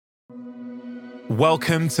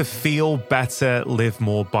Welcome to Feel Better, Live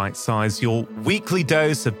More Bite-Size, your weekly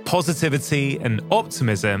dose of positivity and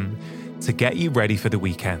optimism to get you ready for the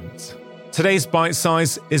weekend. Today's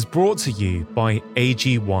Bite-Size is brought to you by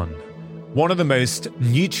AG1, one of the most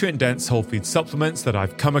nutrient-dense whole food supplements that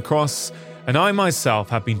I've come across, and I myself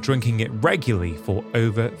have been drinking it regularly for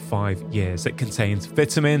over 5 years. It contains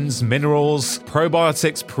vitamins, minerals,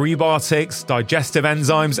 probiotics, prebiotics, digestive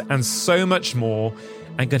enzymes, and so much more,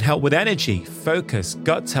 and can help with energy, focus,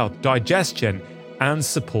 gut health, digestion, and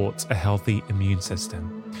support a healthy immune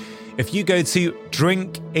system. If you go to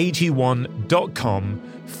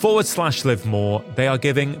drinkag1.com/live more, they are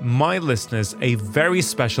giving my listeners a very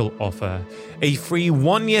special offer, a free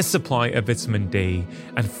 1-year supply of vitamin D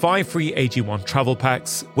and 5 free AG1 travel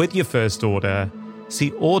packs with your first order.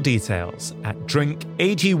 See all details at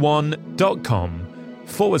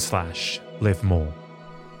drinkag1.com/live more.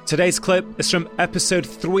 Today's clip is from episode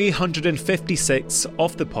 356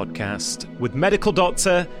 of the podcast with medical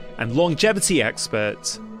doctor and longevity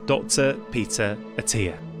expert, Dr. Peter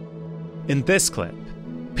Attia. In this clip,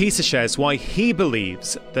 Peter shares why he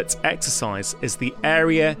believes that exercise is the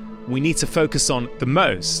area we need to focus on the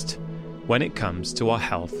most when it comes to our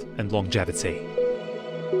health and longevity.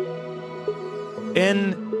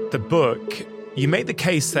 In the book, you make the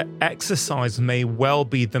case that exercise may well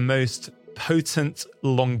be the most potent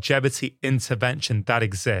longevity intervention that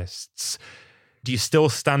exists. Do you still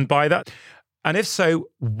stand by that? And if so,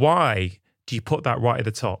 why do you put that right at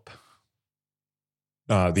the top?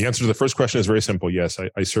 The answer to the first question is very simple. Yes,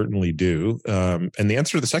 I certainly do. And the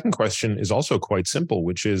answer to the second question is also quite simple,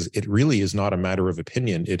 which is it really is not a matter of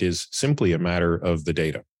opinion. It is simply a matter of the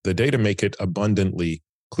data. The data make it abundantly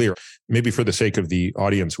clear. Maybe for the sake of the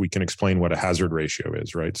audience, we can explain what a hazard ratio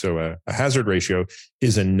is, right? So a hazard ratio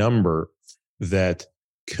is a number that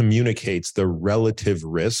communicates the relative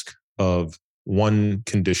risk of one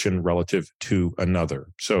condition relative to another.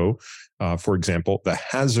 So, for example, the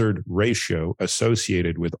hazard ratio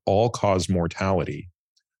associated with all-cause mortality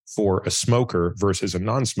for a smoker versus a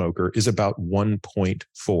non-smoker is about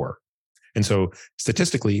 1.4. And so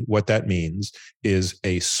statistically, what that means is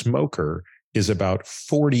a smoker is about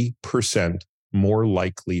 40% more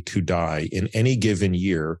likely to die in any given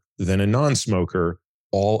year than a non-smoker,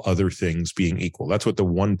 all other things being equal. That's what the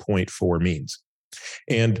 1.4 means.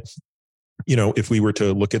 And, if we were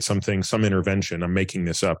to look at some intervention, I'm making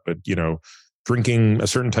this up, but, drinking a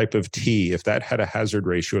certain type of tea, if that had a hazard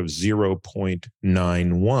ratio of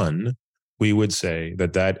 0.91, we would say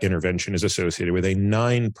that intervention is associated with a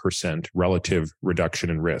 9% relative reduction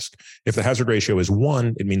in risk. If the hazard ratio is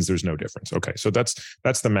 1, it means there's no difference. Okay, so that's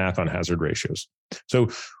the math on hazard ratios. So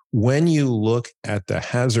when you look at the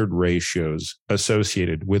hazard ratios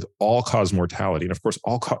associated with all-cause mortality, and of course,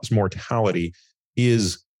 all-cause mortality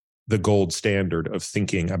is the gold standard of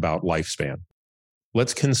thinking about lifespan.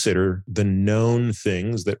 Let's consider the known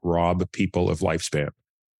things that rob people of lifespan.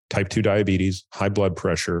 Type 2 diabetes, high blood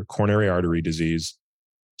pressure, coronary artery disease,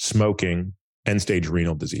 smoking, end-stage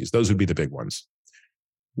renal disease. Those would be the big ones.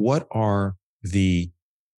 What are the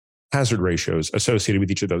hazard ratios associated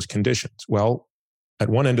with each of those conditions? Well, at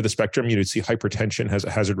one end of the spectrum, you'd see hypertension has a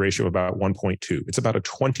hazard ratio of about 1.2. It's about a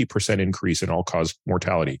 20% increase in all-cause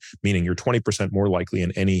mortality, meaning you're 20% more likely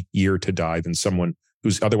in any year to die than someone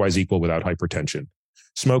who's otherwise equal without hypertension.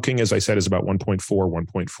 Smoking, as I said, is about 1.4,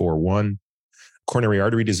 1.41. Coronary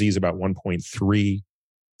artery disease, about 1.3.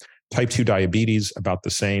 Type 2 diabetes, about the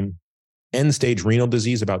same. End-stage renal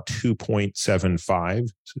disease, about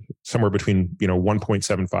 2.75, somewhere between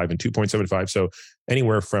 1.75 and 2.75. So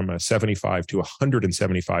anywhere from a 75 to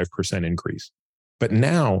 175% increase. But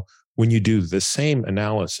now, when you do the same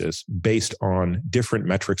analysis based on different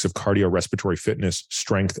metrics of cardiorespiratory fitness,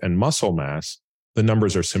 strength, and muscle mass, the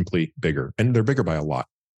numbers are simply bigger, and they're bigger by a lot.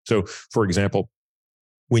 So, for example,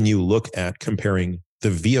 when you look at comparing the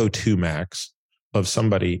VO2 max of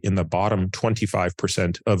somebody in the bottom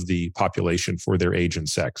 25% of the population for their age and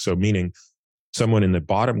sex. So meaning someone in the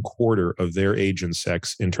bottom quarter of their age and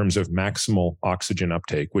sex in terms of maximal oxygen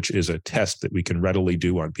uptake, which is a test that we can readily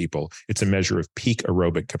do on people. It's a measure of peak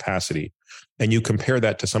aerobic capacity. And you compare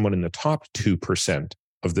that to someone in the top 2%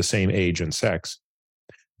 of the same age and sex,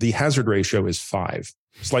 the hazard ratio is 5,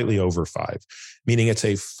 slightly over 5, meaning it's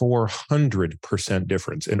a 400%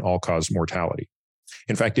 difference in all-cause mortality.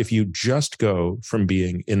 In fact, if you just go from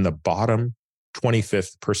being in the bottom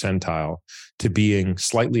 25th percentile to being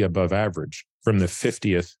slightly above average, from the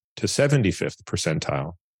 50th to 75th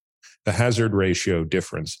percentile, the hazard ratio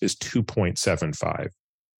difference is 2.75,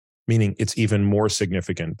 meaning it's even more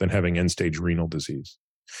significant than having end-stage renal disease.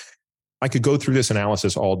 I could go through this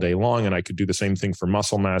analysis all day long, and I could do the same thing for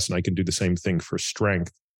muscle mass, and I could do the same thing for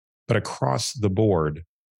strength. But across the board,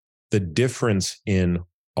 the difference in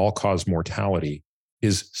all-cause mortality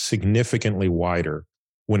is significantly wider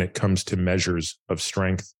when it comes to measures of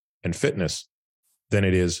strength and fitness than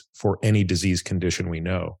it is for any disease condition we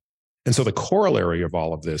know. And so the corollary of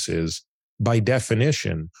all of this is, by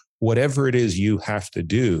definition, whatever it is you have to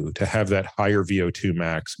do to have that higher VO2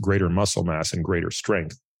 max, greater muscle mass, and greater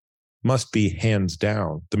strength must be hands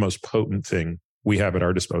down the most potent thing we have at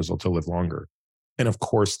our disposal to live longer. And of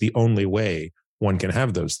course, the only way one can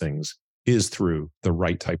have those things is through the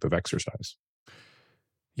right type of exercise.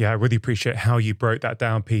 Yeah, I really appreciate how you broke that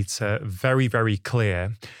down, Peter. Very, very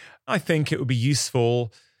clear. I think it would be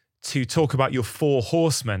useful to talk about your four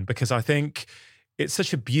horsemen, because I think it's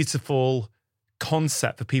such a beautiful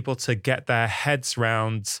concept for people to get their heads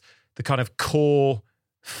around the kind of core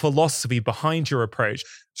philosophy behind your approach.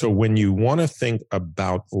 So when you want to think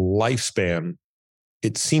about lifespan,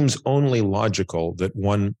 it seems only logical that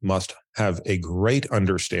one must have a great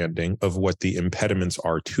understanding of what the impediments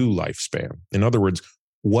are to lifespan. In other words,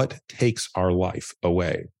 what takes our life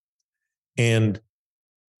away? And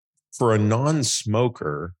for a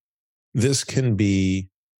non-smoker, this can be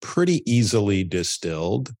pretty easily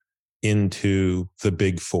distilled into the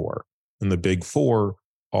big four. And the big four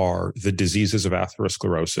are the diseases of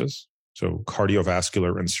atherosclerosis, so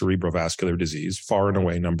cardiovascular and cerebrovascular disease, far and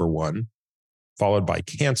away number one, followed by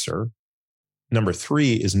cancer. Number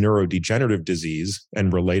three is neurodegenerative disease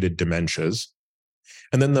and related dementias.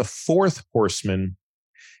 And then the fourth horseman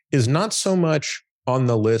is not so much on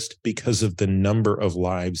the list because of the number of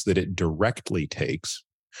lives that it directly takes,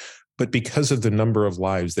 but because of the number of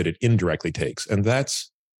lives that it indirectly takes. And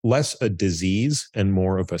that's less a disease and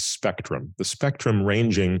more of a spectrum. The spectrum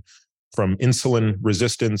ranging from insulin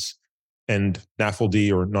resistance and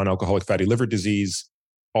NAFLD, or non-alcoholic fatty liver disease,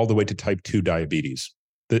 all the way to type 2 diabetes.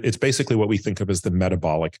 It's basically what we think of as the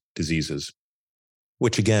metabolic diseases,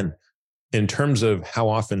 which again, in terms of how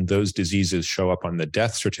often those diseases show up on the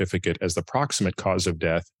death certificate as the proximate cause of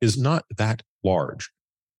death, is not that large.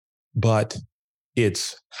 But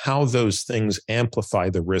it's how those things amplify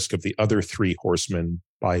the risk of the other three horsemen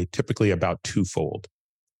by typically about twofold.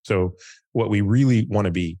 So what we really want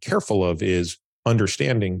to be careful of is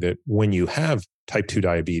understanding that when you have type 2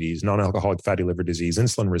 diabetes, non-alcoholic fatty liver disease,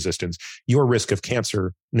 insulin resistance, your risk of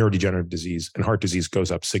cancer, neurodegenerative disease, and heart disease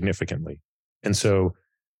goes up significantly. And so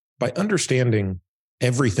by understanding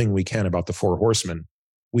everything we can about the four horsemen,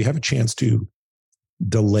 we have a chance to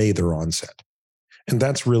delay their onset. And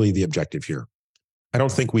that's really the objective here. I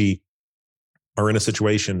don't think we are in a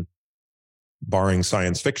situation, barring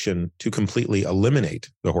science fiction, to completely eliminate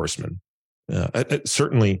the horsemen.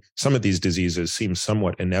 Certainly, some of these diseases seem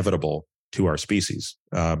somewhat inevitable to our species.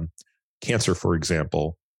 Cancer, for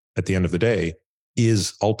example, at the end of the day,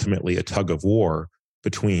 is ultimately a tug of war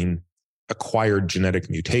between acquired genetic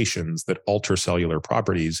mutations that alter cellular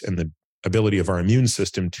properties and the ability of our immune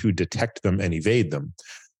system to detect them and evade them.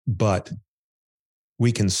 But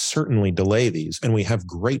we can certainly delay these, and we have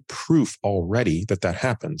great proof already that that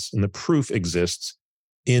happens. And the proof exists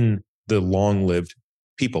in the long-lived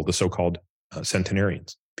people, the so-called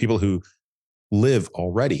centenarians, people who live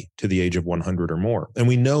already to the age of 100 or more. And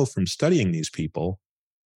we know from studying these people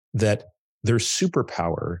that their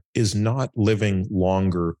superpower is not living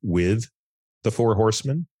longer with the four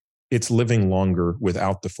horsemen, it's living longer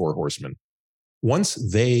without the four horsemen. Once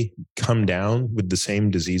they come down with the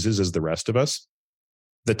same diseases as the rest of us,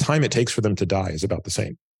 the time it takes for them to die is about the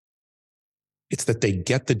same. It's that they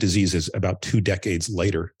get the diseases about 2 decades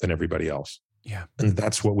later than everybody else. Yeah. And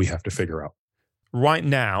that's what we have to figure out. Right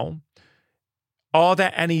now, are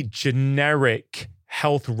there any generic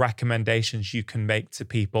health recommendations you can make to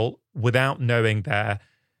people without knowing their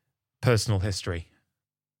personal history?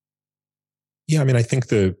 Yeah, I mean, I think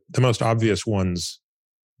the most obvious ones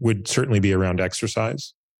would certainly be around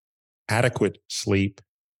exercise, adequate sleep,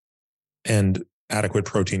 and adequate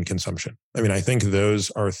protein consumption. I mean, I think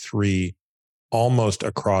those are 3 almost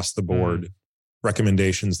across the board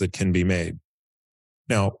recommendations that can be made.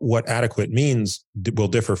 Now, what adequate means will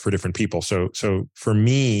differ for different people. So for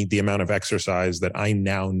me, the amount of exercise that I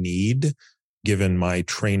now need, given my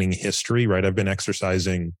training history, right? I've been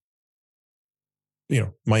exercising,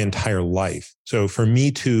 my entire life. So for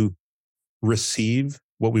me to receive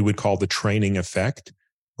what we would call the training effect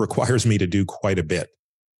requires me to do quite a bit.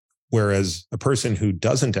 Whereas a person who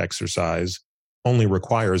doesn't exercise only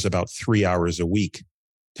requires about 3 hours a week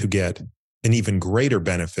to get an even greater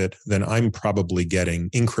benefit than I'm probably getting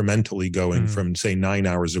incrementally going from, say, 9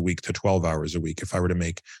 hours a week to 12 hours a week if I were to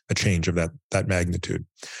make a change of that magnitude.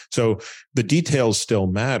 So the details still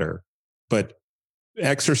matter, but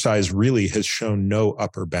exercise really has shown no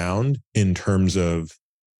upper bound in terms of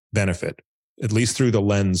benefit, at least through the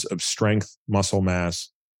lens of strength, muscle mass,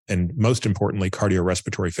 and most importantly,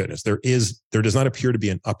 cardiorespiratory fitness. There does not appear to be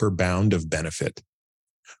an upper bound of benefit,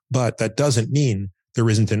 but that doesn't mean there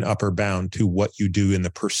isn't an upper bound to what you do in the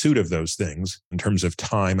pursuit of those things in terms of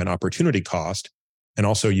time and opportunity cost, and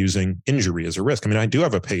also using injury as a risk. I mean, I do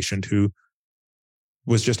have a patient who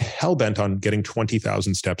was just hell-bent on getting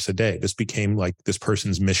 20,000 steps a day. This became like this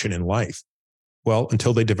person's mission in life. Well,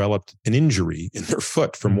 until they developed an injury in their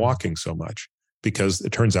foot from walking so much, because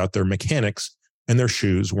it turns out their mechanics and their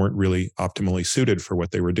shoes weren't really optimally suited for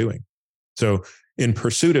what they were doing. So in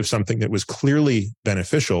pursuit of something that was clearly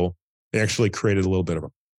beneficial, they actually created a little bit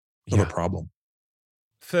of a problem.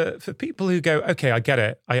 For people who go, okay, I get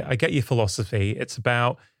it. I get your philosophy. It's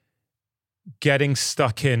about getting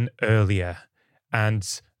stuck in earlier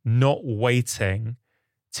and not waiting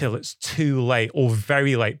till it's too late or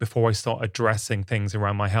very late before I start addressing things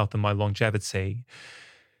around my health and my longevity.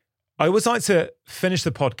 I always like to finish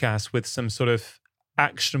the podcast with some sort of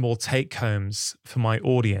actionable take-homes for my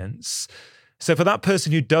audience. So for that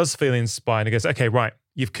person who does feel inspired and goes, okay, right,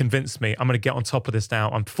 you've convinced me. I'm going to get on top of this now.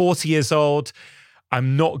 I'm 40 years old. It's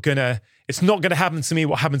not going to happen to me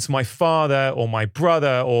what happened to my father or my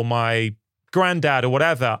brother or my granddad or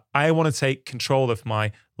whatever. I want to take control of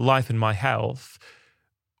my life and my health.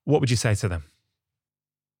 What would you say to them?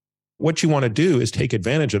 What you want to do is take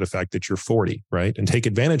advantage of the fact that you're 40, right? And take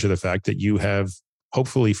advantage of the fact that you have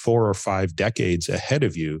hopefully 4 or 5 decades ahead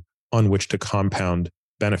of you on which to compound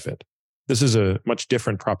benefit. This is a much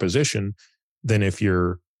different proposition than if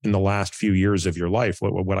you're in the last few years of your life,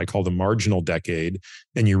 what I call the marginal decade,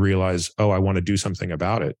 and you realize, oh, I want to do something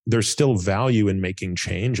about it. There's still value in making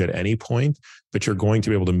change at any point, but you're going to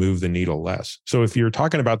be able to move the needle less. So if you're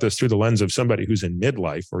talking about this through the lens of somebody who's in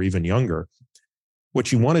midlife or even younger,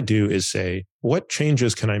 what you want to do is say, what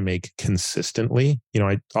changes can I make consistently?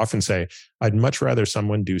 I often say, I'd much rather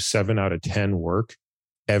someone do 7 out of 10 work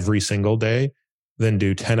every single day than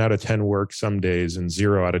do 10 out of 10 work some days and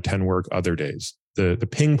 0 out of 10 work other days. The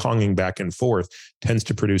ping-ponging back and forth tends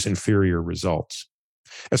to produce inferior results.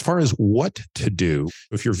 As far as what to do,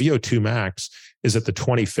 if your VO2 max is at the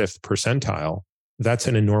 25th percentile, that's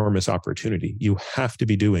an enormous opportunity. You have to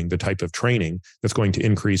be doing the type of training that's going to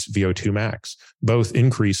increase VO2 max, both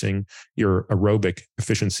increasing your aerobic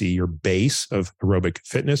efficiency, your base of aerobic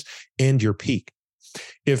fitness, and your peak.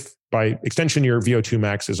 If by extension, your VO2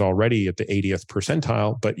 max is already at the 80th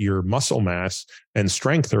percentile, but your muscle mass and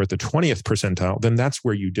strength are at the 20th percentile, then that's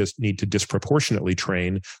where you just need to disproportionately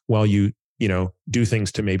train while you do things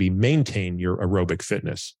to maybe maintain your aerobic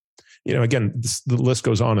fitness. Again, the list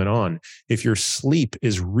goes on and on. If your sleep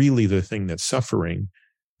is really the thing that's suffering,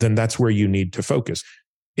 then that's where you need to focus.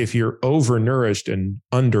 If you're overnourished and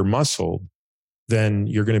under-muscled, then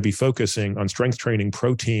you're going to be focusing on strength training,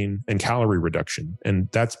 protein, and calorie reduction. And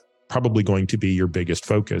that's probably going to be your biggest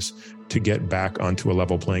focus to get back onto a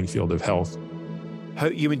level playing field of health.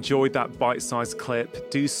 Hope you enjoyed that bite-sized clip.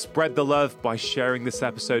 Do spread the love by sharing this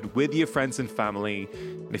episode with your friends and family.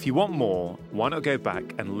 And if you want more, why not go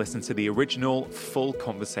back and listen to the original full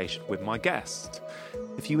conversation with my guest?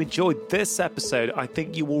 If you enjoyed this episode, I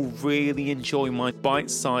think you will really enjoy my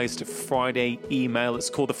bite-sized Friday email. It's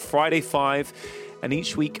called the Friday 5, and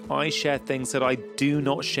each week I share things that I do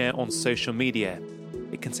not share on social media.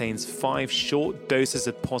 It contains 5 short doses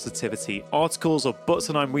of positivity, articles or books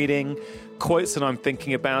that I'm reading, quotes that I'm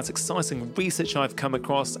thinking about, exciting research I've come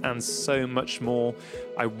across, and so much more.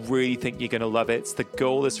 I really think you're going to love it. The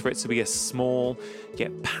goal is for it to be a small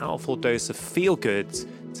yet powerful dose of feel-good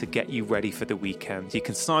to get you ready for the weekend. You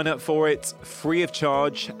can sign up for it free of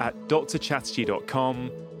charge at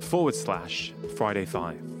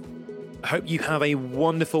drchatterjee.com/Friday5. I hope you have a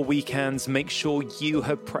wonderful weekend. Make sure you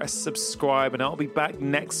have pressed subscribe, and I'll be back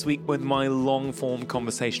next week with my long-form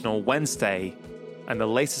conversation on Wednesday and the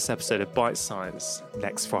latest episode of Bite Size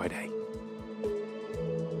next Friday.